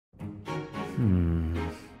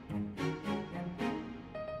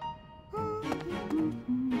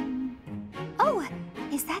Oh,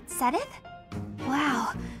 is that Seteth?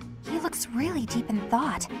 Wow, he looks really deep in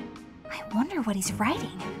thought. I wonder what he's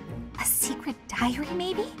writing. A secret diary,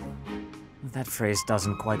 maybe? That phrase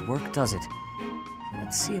doesn't quite work, does it?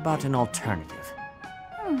 Let's see about an alternative.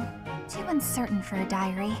 Too uncertain for a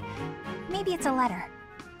diary. Maybe it's a letter.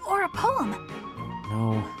 Or a poem.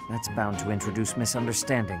 No, that's bound to introduce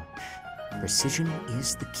misunderstanding. Precision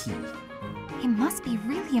is the key. It must be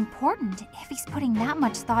really important if he's putting that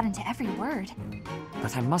much thought into every word.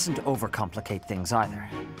 But I mustn't overcomplicate things either.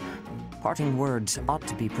 Parting words ought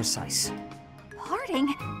to be precise.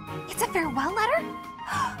 Parting? It's a farewell letter?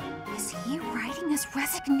 Is he writing his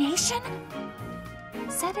resignation?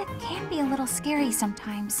 Seteth can be a little scary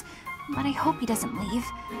sometimes, but I hope he doesn't leave.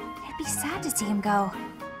 It'd be sad to see him go.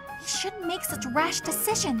 He shouldn't make such rash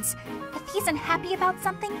decisions. If he's unhappy about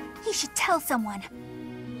something, he should tell someone.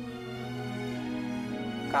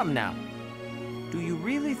 Come now. Do you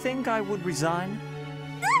really think I would resign?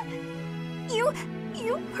 You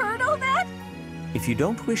heard all that? If you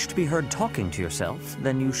don't wish to be heard talking to yourself,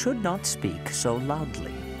 then you should not speak so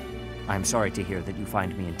loudly. I'm sorry to hear that you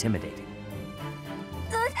find me intimidating.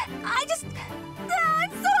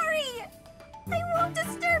 I'm sorry! I won't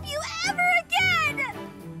disturb you ever again!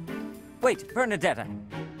 Wait, Bernadetta!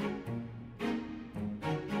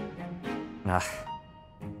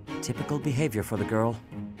 Typical behavior for the girl.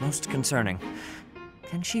 Most concerning.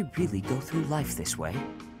 Can she really go through life this way?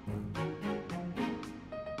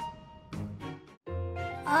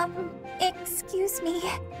 Excuse me.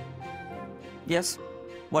 Yes?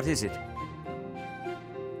 What is it?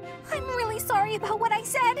 I'm really sorry about what I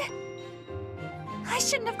said. I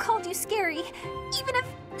shouldn't have called you scary, even if,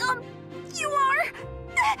 you are.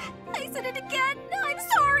 I said it again. I'm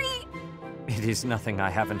sorry. It is nothing I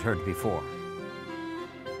haven't heard before.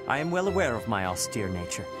 I am well aware of my austere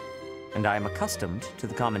nature, and I am accustomed to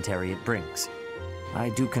the commentary it brings. I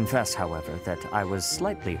do confess, however, that I was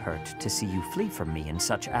slightly hurt to see you flee from me in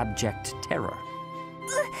such abject terror.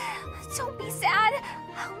 Don't be sad.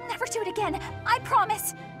 I'll never do it again. I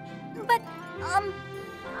promise. But,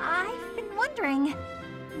 I've been wondering,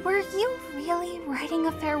 were you really writing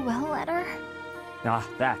a farewell letter? Ah,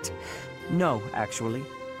 that. No, actually.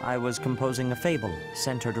 I was composing a fable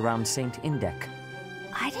centered around Saint Indech.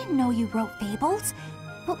 I didn't know you wrote fables.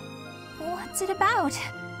 Well, what's it about?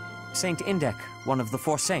 Saint Indech, one of the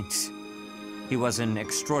four saints. He was an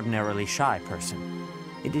extraordinarily shy person.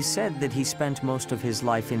 It is said that he spent most of his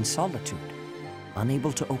life in solitude,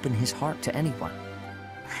 unable to open his heart to anyone.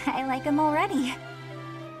 I like him already.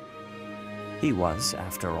 He was,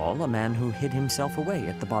 after all, a man who hid himself away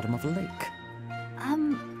at the bottom of a lake.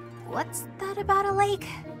 What's that about a lake?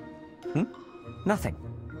 Nothing.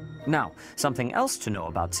 Now, something else to know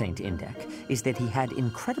about Saint Indech is that he had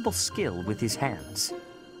incredible skill with his hands.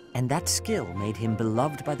 And that skill made him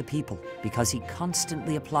beloved by the people because he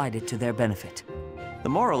constantly applied it to their benefit. The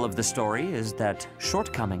moral of the story is that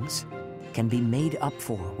shortcomings can be made up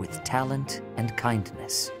for with talent and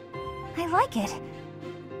kindness. I like it,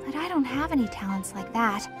 but I don't have any talents like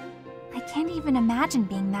that. I can't even imagine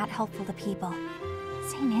being that helpful to people.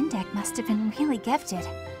 Saint Indech must have been really gifted.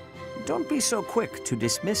 Don't be so quick to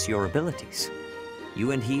dismiss your abilities.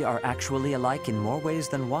 You and he are actually alike in more ways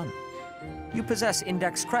than one. You possess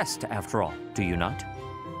Indech's crest, after all, do you not?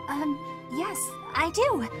 Yes, I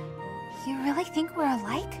do. You really think we're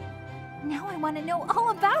alike? Now I want to know all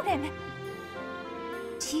about him.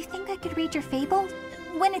 Do you think I could read your fable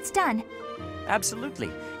when it's done? Absolutely.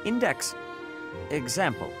 Indech's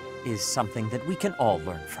example is something that we can all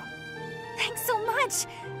learn from. Thanks so much.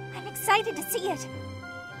 I'm excited to see it.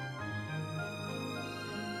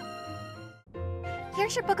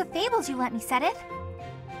 Here's your book of fables you lent me, Seteth.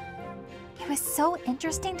 It was so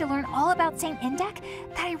interesting to learn all about Saint Indech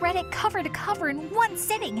that I read it cover to cover in one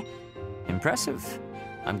sitting. Impressive.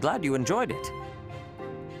 I'm glad you enjoyed it.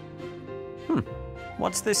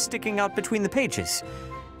 What's this sticking out between the pages?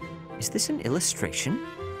 Is this an illustration?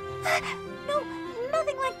 No,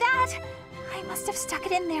 nothing like that. I must have stuck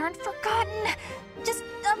it in there and forgotten. Just,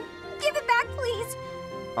 give it back, please.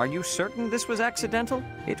 Are you certain this was accidental?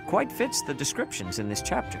 It quite fits the descriptions in this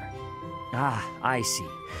chapter. Ah, I see.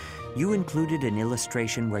 You included an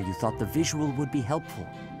illustration where you thought the visual would be helpful.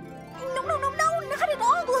 No, not at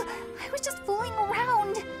all. I was just fooling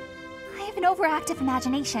around. I have an overactive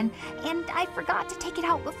imagination, and I forgot to take it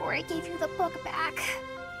out before I gave you the book back.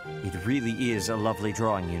 It really is a lovely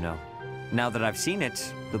drawing, you know. Now that I've seen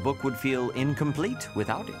it, the book would feel incomplete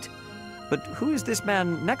without it. But who is this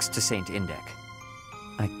man next to Saint Indech?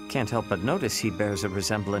 I can't help but notice he bears a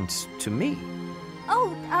resemblance to me.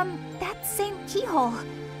 Oh, that's Saint Keyhole.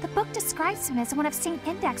 The book describes him as one of Saint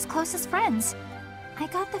Indek's closest friends. I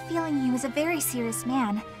got the feeling he was a very serious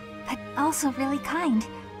man, but also really kind.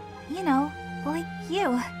 You know, like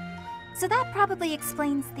you. So that probably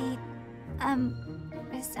explains the,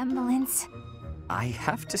 resemblance. I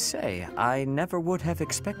have to say, I never would have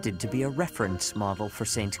expected to be a reference model for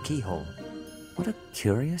Saint Keyhole. What a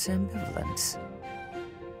curious ambivalence.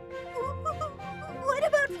 What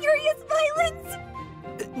about furious violence?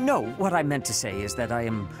 No, what I meant to say is that I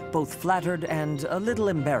am both flattered and a little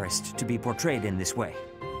embarrassed to be portrayed in this way.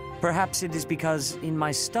 Perhaps it is because, in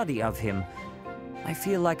my study of him, I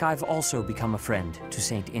feel like I've also become a friend to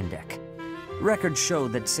Saint Indek. Records show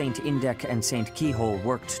that Saint Indek and Saint Keyhole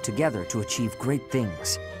worked together to achieve great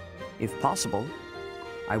things. If possible,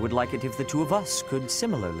 I would like it if the two of us could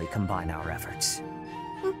similarly combine our efforts.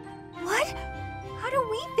 What? How do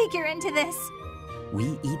we figure into this?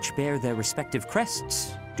 We each bear their respective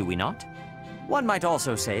crests, do we not? One might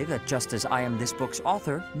also say that just as I am this book's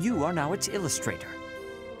author, you are now its illustrator.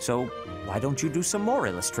 So why don't you do some more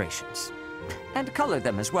illustrations? And color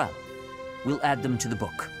them as well. We'll add them to the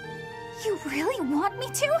book. You really want me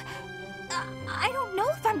to? I don't know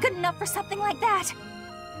if I'm good enough for something like that.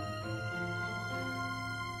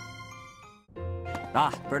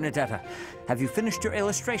 Ah, Bernadetta, have you finished your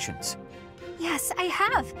illustrations? Yes, I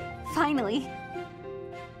have. Finally.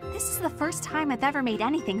 This is the first time I've ever made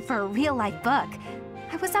anything for a real-life book.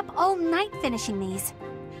 I was up all night finishing these.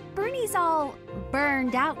 Bernie's all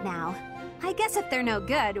burned out now. I guess if they're no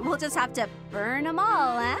good, we'll just have to burn them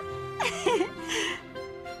all, eh?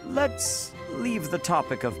 Let's leave the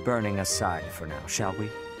topic of burning aside for now, shall we?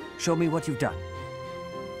 Show me what you've done.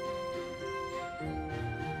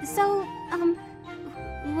 So,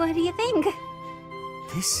 what do you think?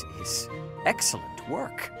 This is excellent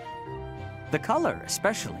work. The color,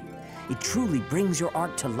 especially. It truly brings your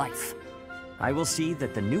art to life. I will see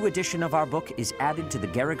that the new edition of our book is added to the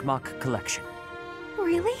Garrigmock collection.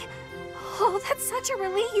 Really? Oh, that's such a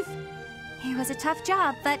relief. It was a tough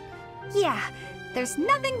job, but yeah, there's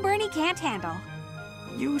nothing Bernie can't handle.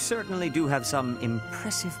 You certainly do have some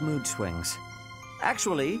impressive mood swings.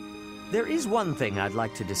 Actually, there is one thing I'd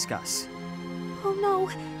like to discuss. Oh no,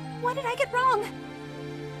 what did I get wrong?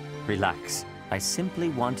 Relax. I simply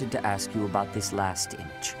wanted to ask you about this last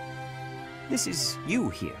image. This is you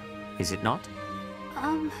here, is it not?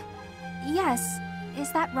 Yes.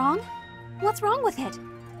 Is that wrong? What's wrong with it?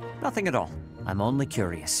 Nothing at all. I'm only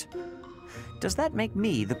curious. Does that make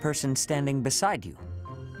me the person standing beside you?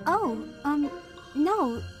 Oh,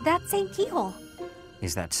 no, that's Saint Keyhole.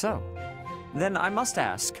 Is that so? Then I must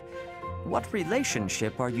ask, what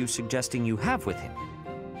relationship are you suggesting you have with him?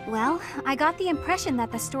 Well, I got the impression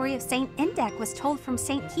that the story of Saint Indek was told from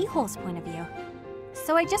Saint Keyhole's point of view.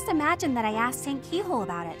 So I just imagined that I asked Saint Keyhole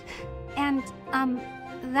about it. And,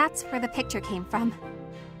 that's where the picture came from.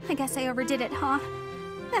 I guess I overdid it, huh?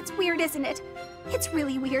 That's weird, isn't it? It's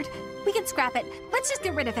really weird. We can scrap it. Let's just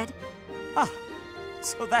get rid of it. Ah,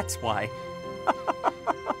 so that's why.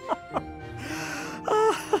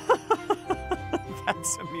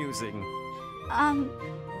 That's amusing.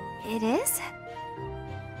 It is?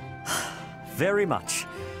 Very much.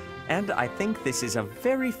 And I think this is a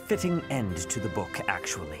very fitting end to the book,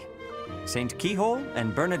 actually. Saint Keyhole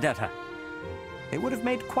and Bernadetta. They would have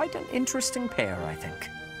made quite an interesting pair, I think.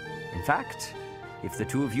 In fact, if the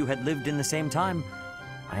two of you had lived in the same time,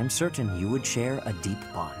 I am certain you would share a deep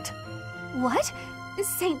bond. What?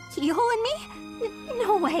 Saint Keyhole and me?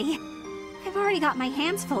 No way. I've already got my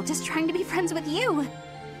hands full just trying to be friends with you.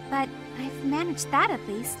 But I've managed that at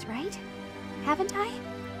least, right? Haven't I?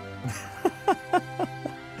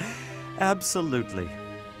 Absolutely.